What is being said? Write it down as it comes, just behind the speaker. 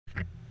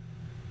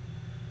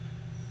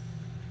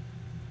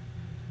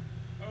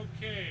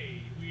Okay,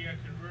 we are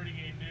converting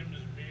a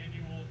NIMS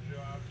manual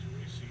job to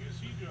a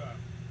CNC job.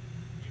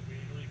 We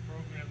manually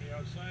program the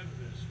outside of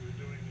this. We're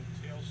doing a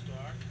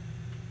tailstock.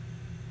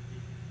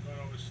 We've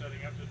gone over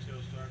setting up the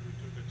tailstock. We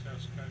took a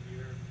test cut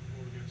here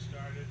before we get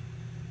started.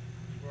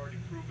 We've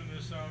already proven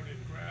this out in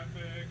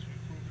graphics.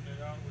 We've proven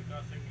it out with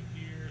nothing in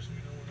here, so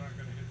we know we're not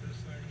going to hit this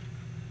thing.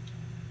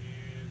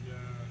 And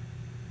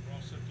we're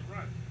all set to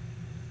run.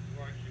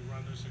 We've actually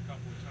run this a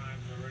couple of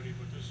times already,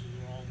 but this is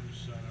an all-new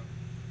setup.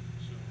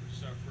 So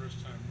it's our first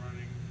time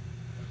running.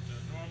 But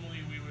normally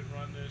we would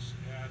run this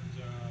at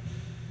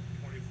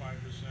 25%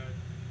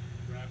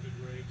 rapid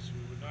rates.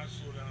 We would not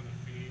slow down the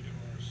feed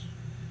or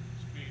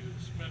speed of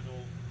the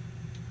spindle,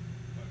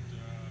 but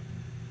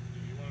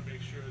you want to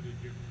make sure that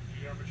your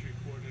geometry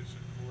coordinates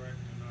are correct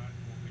and not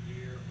over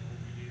here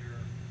or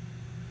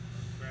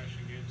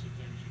crashing into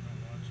things you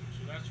don't want to.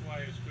 So that's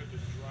why it's good to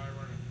dry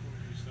run and prove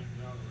these things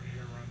out, or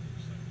air run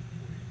these things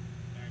before you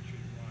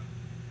actually run.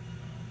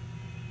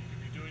 You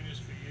could be doing this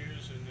for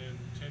years, and then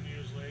 10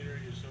 years later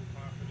you're so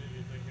confident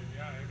you're thinking,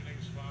 yeah,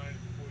 everything's fine.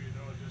 Before you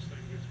know it, this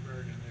thing gets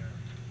buried in there.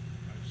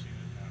 I've seen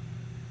it happen.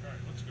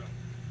 Alright, let's go.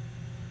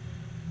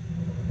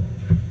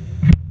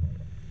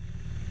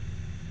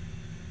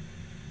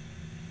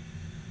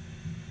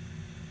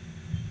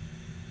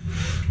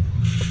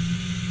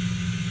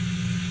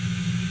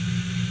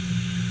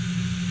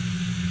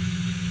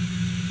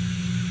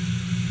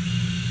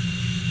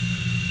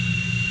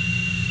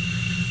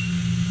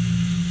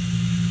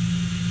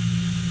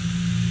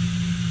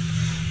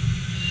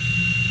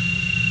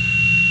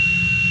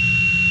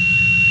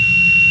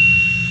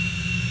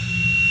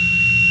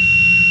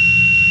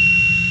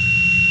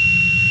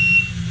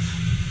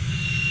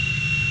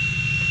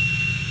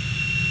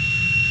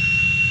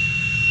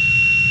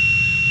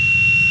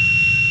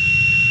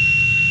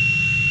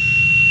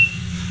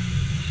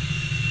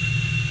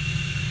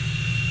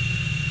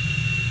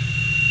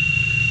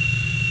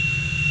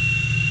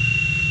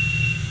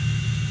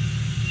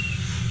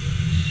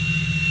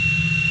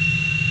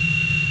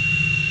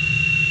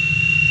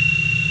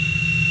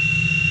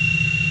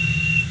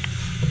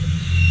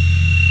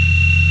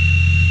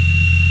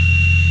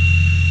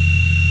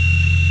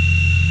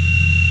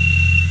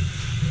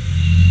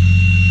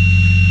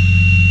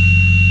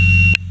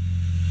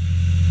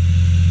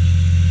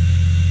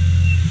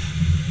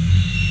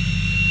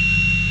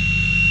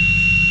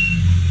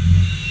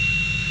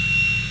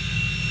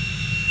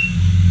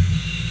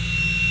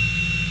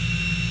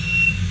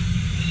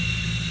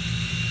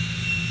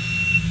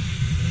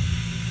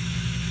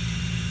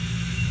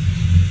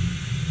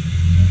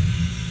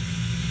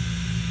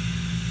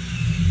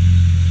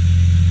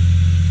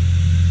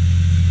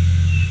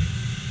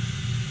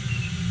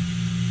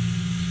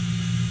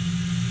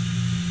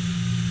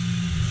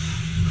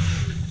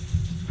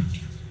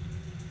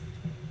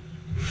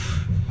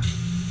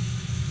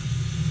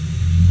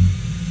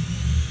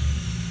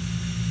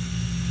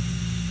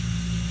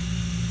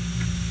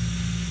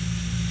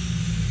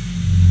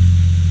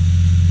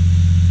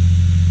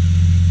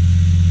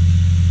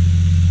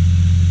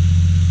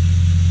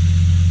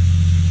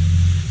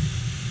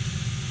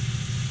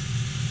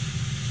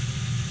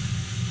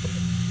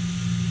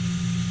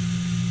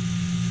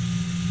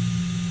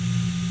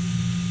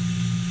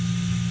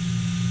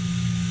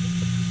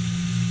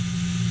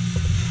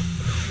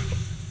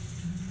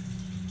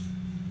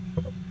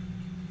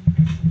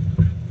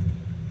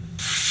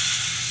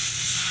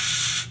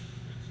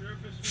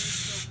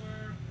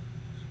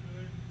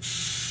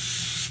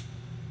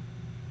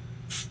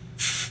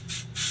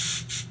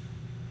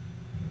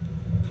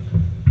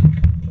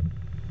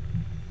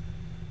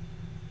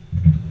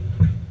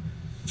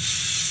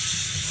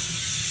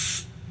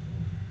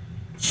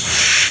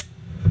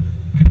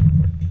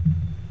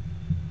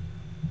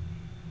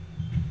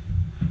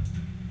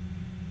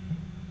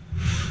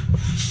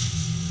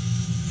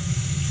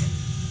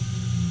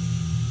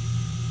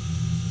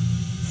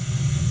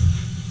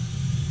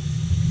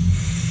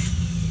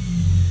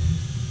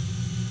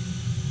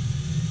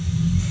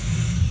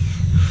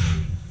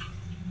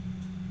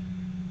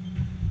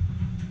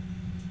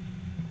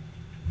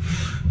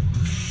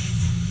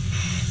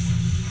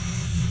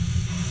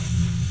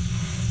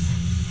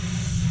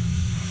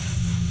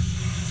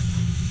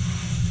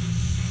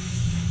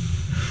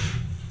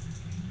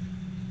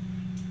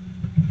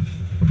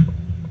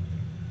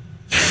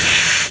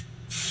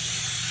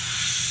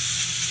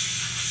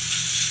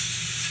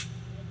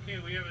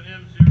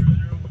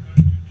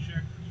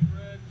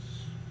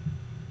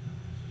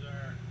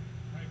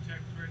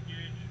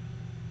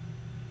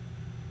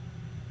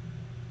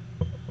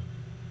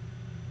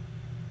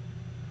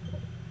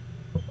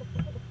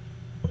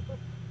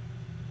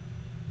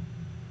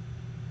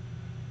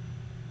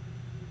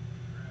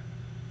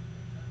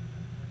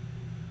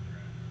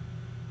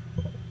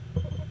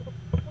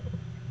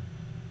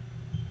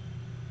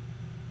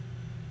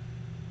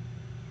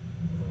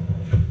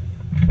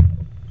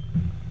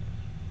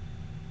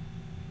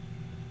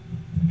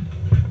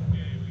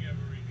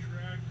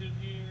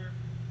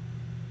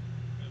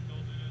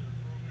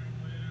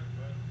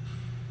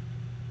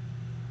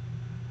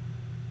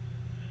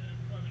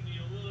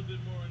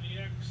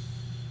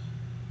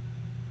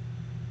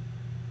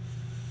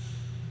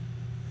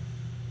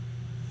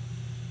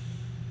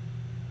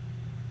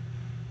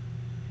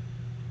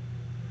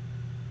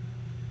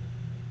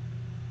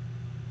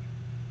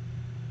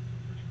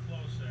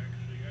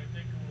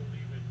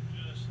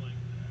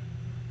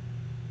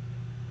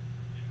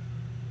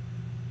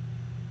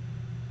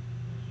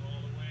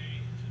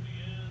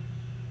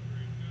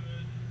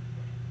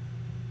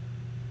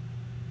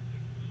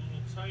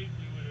 height,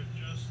 we would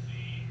adjust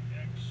the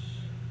X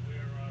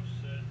wear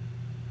offset.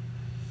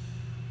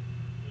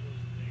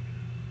 Middle's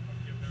negative.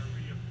 Okay, we're going to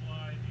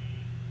reapply the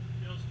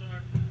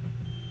tailstock. Put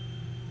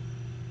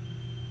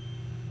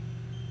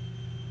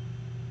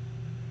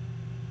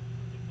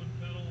the foot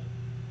pedal.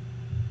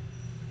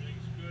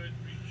 Everything's good.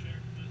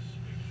 Recheck this.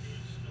 Make sure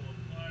it's still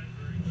applied.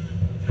 Very good.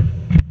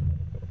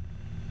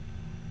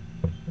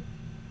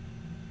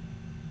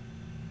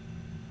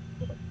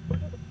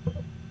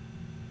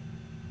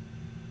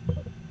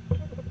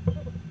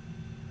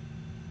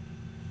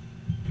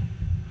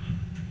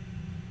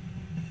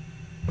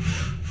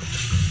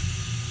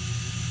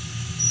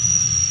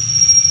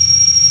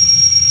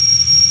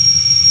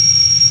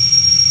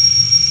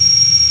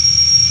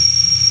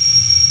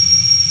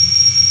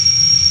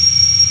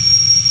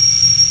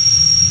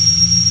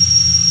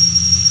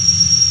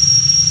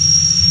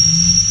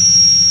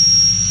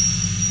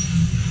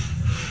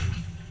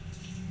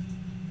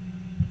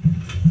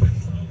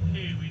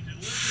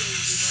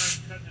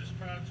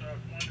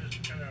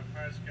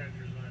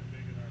 Catchers aren't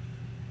big enough.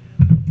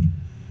 We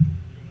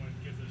don't want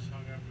to get this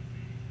hung up with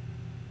the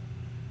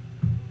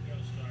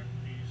tailstock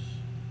piece.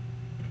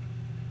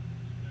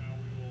 Now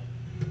we will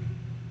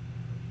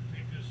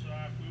take this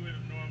off. We would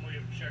have normally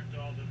have checked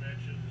all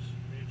dimensions,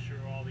 made sure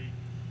all the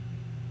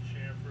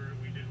chamfer,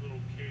 we did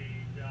little K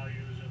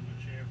values in the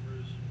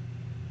chamfers.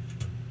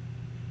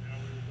 Now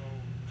we will go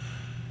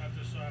cut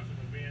this off in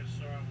the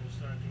bandsaw and we'll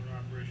start doing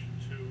operation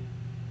 2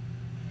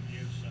 on the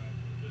inside.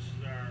 This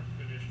is our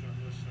finished on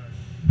this side.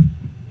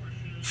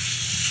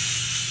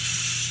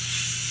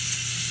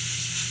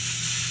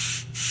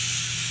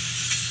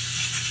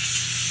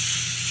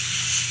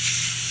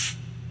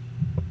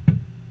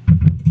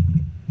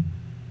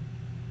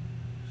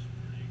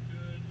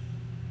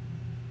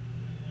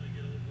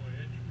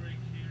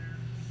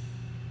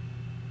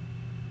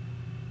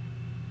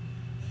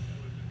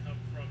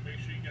 Make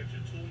sure you got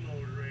your tool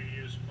node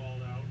radius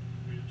called out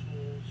for your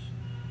tools,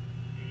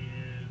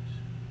 and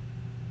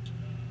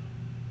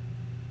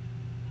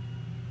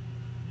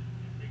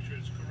make sure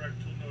it's correct.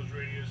 Tool nose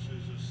radius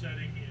is a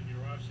setting in